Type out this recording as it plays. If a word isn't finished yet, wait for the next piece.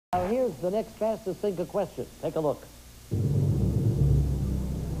Now here's the next fastest thinker question. Take a look.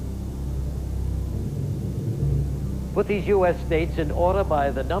 Put these U.S. states in order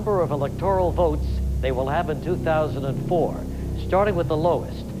by the number of electoral votes they will have in 2004, starting with the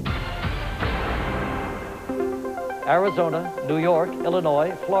lowest. Arizona, New York,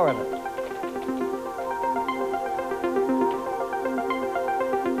 Illinois, Florida.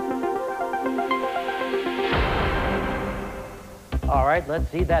 All right, let's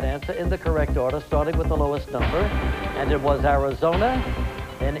see that answer in the correct order, starting with the lowest number. And it was Arizona,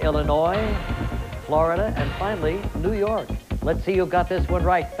 then Illinois, Florida, and finally, New York. Let's see who got this one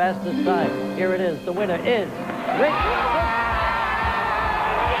right. Fastest time. Here it is. The winner is Rick.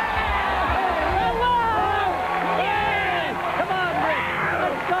 Come on, Rick.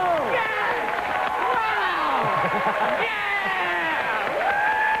 Let's go.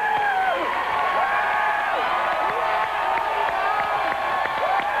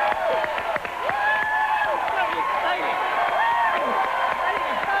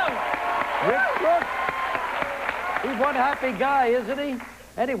 Wow. Crook. He's one happy guy, isn't he?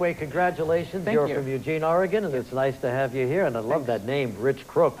 Anyway, congratulations. Thank You're you. from Eugene, Oregon, and it's nice to have you here. And I love that name, Rich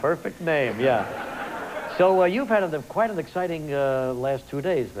Crook. Perfect name, yeah. So you've had quite an exciting last 2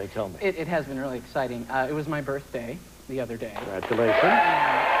 days, they tell me. It has been really exciting. It was my birthday the other day. Congratulations.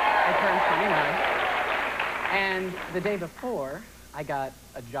 I turned 29. And the day before, I got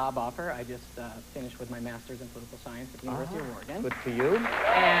a job offer. I just finished with my master's in political science at the University of Oregon. Good for you.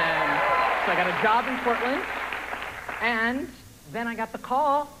 And so I got a job in Portland. And then I got the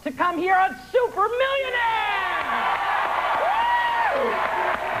call to come here on Super Millionaire!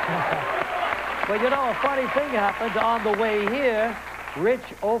 Well, you know, a funny thing happened on the way here. Rich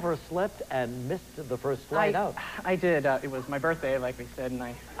overslept and missed the first flight out. I did. It was my birthday, like we said, and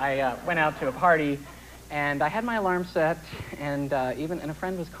I went out to a party. And I had my alarm set, and a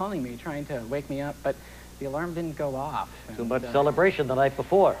friend was calling me, trying to wake me up, but the alarm didn't go off. Too much celebration the night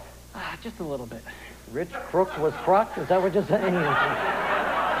before. Just a little bit. Rich Crook was crocked? Is that what you're saying?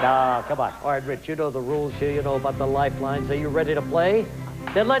 No, come on. All right, Rich, you know the rules here. You know about the lifelines. Are you ready to play?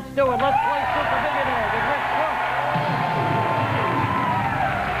 Then let's do it. Let's play Super Millionaire with Rich Crook.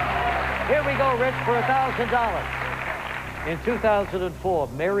 Here we go, Rich, for $1,000. In 2004,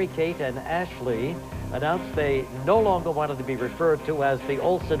 Mary Kate and Ashley announced they no longer wanted to be referred to as the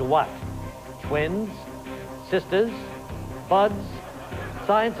Olsen what? Twins? Sisters? Buds?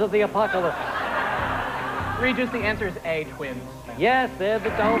 Signs of the apocalypse? Regis, the answer is A, twins. Yes, they're the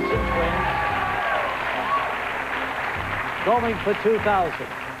Olsen twins. Going for 2,000.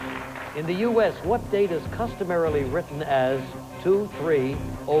 In the U.S., what date is customarily written as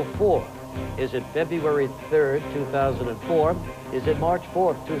 2304? Is it February 3rd, 2004? Is it March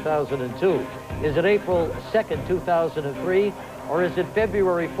 4th, 2002? Is it April 2nd, 2003? Or is it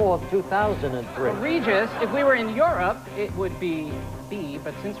February 4th, 2003? Well, Regis, if we were in Europe, it would be B,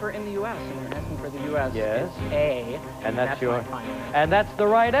 but since we're in the U.S. and we're asking for the U.S., yes, it's A. And that's your... my final answer. And that's the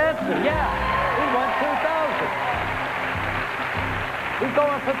right answer, yeah. He won 2,000. He's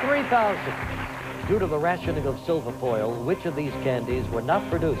going for 3,000. Due to the rationing of silver foil, which of these candies were not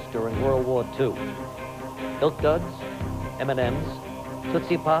produced during World War II? Milk Duds, M&M's,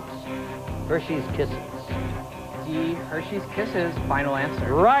 Tootsie Pops, Hershey's Kisses. D, Hershey's Kisses, final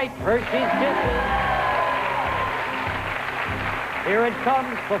answer. Right, Hershey's Kisses. Here it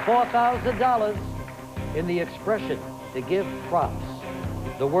comes for $4,000. In the expression, to give props,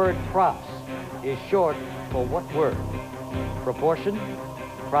 the word props is short for what word? Proportion,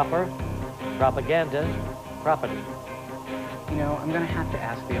 proper, propaganda, property. You know, I'm going to have to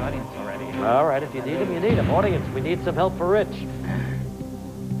ask the audience already. All right, if you need them, you need them. Audience, we need some help for Rich.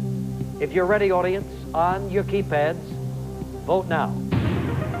 If you're ready, audience, on your keypads, vote now.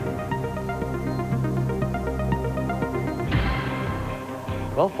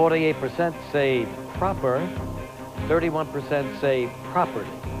 Well, 48% say proper, 31% say property.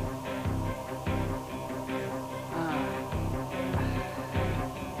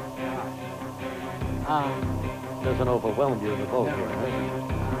 Doesn't overwhelm you, the vote No, here, right?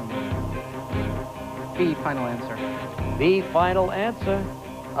 B, final answer. The final answer.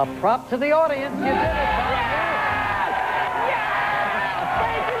 A prop to the audience. You did it.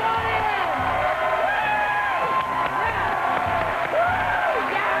 Thank you, audience!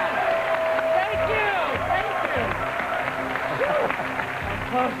 Thank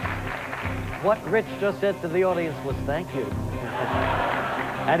you. What Rich just said to the audience was thank you.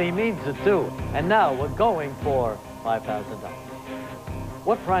 And he means it, too. And now we're going for $5,000.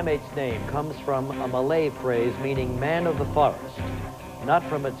 What primate's name comes from a Malay phrase meaning man of the forest, not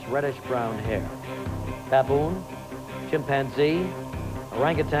from its reddish-brown hair? Baboon, chimpanzee,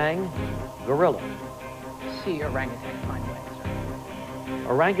 orangutan, gorilla. C, orangutan, final answer.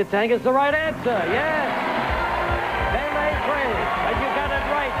 Orangutan is the right answer, yes! Melee phrase, and you got it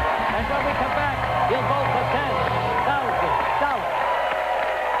right. And when we come back, you'll vote for $10,000.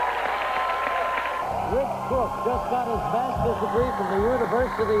 Rich Crook just got his master's degree from the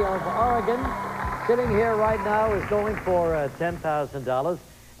University of Oregon. Sitting here right now is going for $10,000.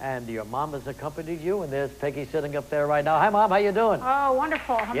 And your mom has accompanied you, and there's Peggy sitting up there right now. Hi, Mom, how you doing? Oh,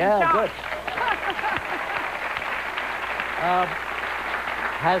 wonderful. I'm good.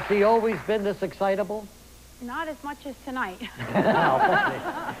 Has he always been this excitable? Not as much as tonight.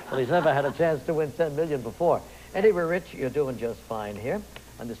 Well, he's never had a chance to win $10 million before. Anyway, Rich, you're doing just fine here.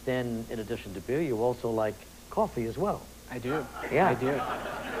 Understand, in addition to beer, you also like coffee as well. I do. Yeah. I do.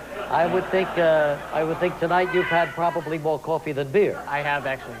 I would think tonight you've had probably more coffee than beer. I have,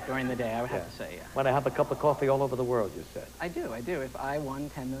 actually, during the day, I would have to say, yeah. Want to have a cup of coffee all over the world, you said. I do. If I won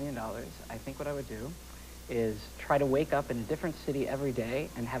 $10 million, I think what I would do is try to wake up in a different city every day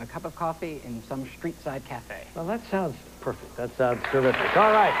and have a cup of coffee in some street-side cafe. Well, that sounds perfect. That sounds terrific.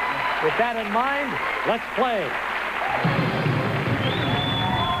 All right. With that in mind, let's play.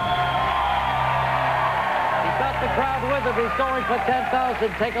 He's got the crowd with him. He's going for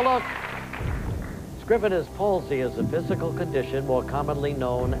 $10,000. Take a look. Scrivener's palsy is a physical condition more commonly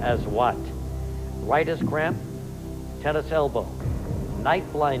known as what? Writer's cramp, tennis elbow,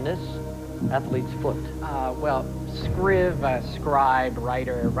 night blindness, athlete's foot. Well, scribe,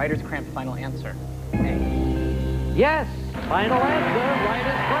 writer, writer's cramp, final answer. A. Yes, final answer,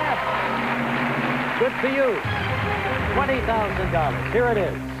 writer's cramp. Good for you. $20,000. Here it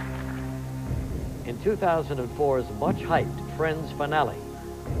is. In 2004's much-hyped Friends finale,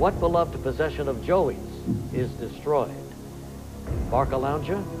 what beloved possession of Joey's is destroyed? Barca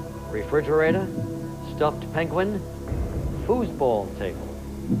lounger, refrigerator, stuffed penguin, foosball table.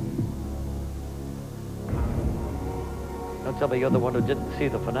 Don't tell me you're the one who didn't see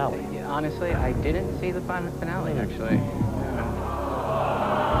the finale. Yeah, honestly, I didn't see the finale, actually.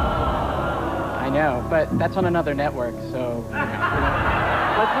 I know, but that's on another network, so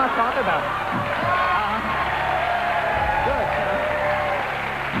let's not talk about it. Good.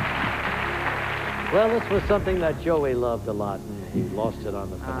 Well, this was something that Joey loved a lot, and he lost it on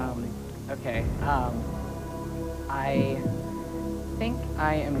the finale. Okay. I think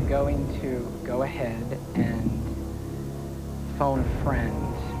I am going to go ahead and phone a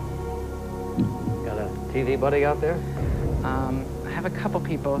friend. Got a TV buddy out there? I have a couple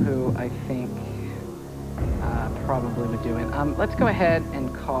people who I think probably would do it. Let's go ahead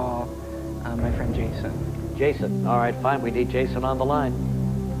and call my friend Jason. Jason. All right, fine. We need Jason on the line.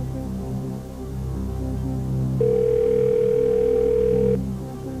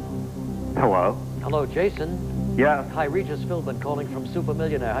 Hello. Hello, Jason. Yeah, Hi, Regis Philbin calling from Super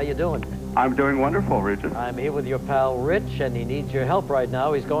Millionaire. How you doing? I'm doing wonderful, Regis. I'm here with your pal Rich, and he needs your help right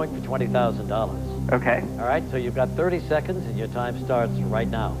now. He's going for $20,000. Okay. All right, so you've got 30 seconds, and your time starts right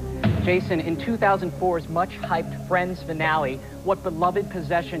now. Jason, in 2004's much-hyped Friends finale, what beloved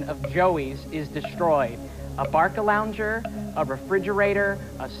possession of Joey's is destroyed? A Barca lounger, a refrigerator,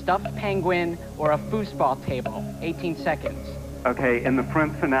 a stuffed penguin, or a foosball table? 18 seconds. Okay, in the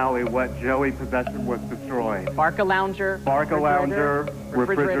Friends finale, what Joey possession was destroyed? Barca lounger,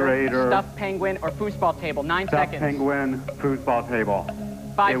 refrigerator, stuffed penguin, or foosball table? 9 stuffed seconds. penguin, foosball table.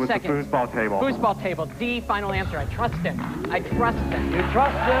 5 it was seconds. the foosball table. Foosball table. D, final answer. I trust him. I trust him. You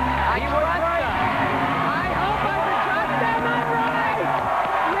trust him? I trust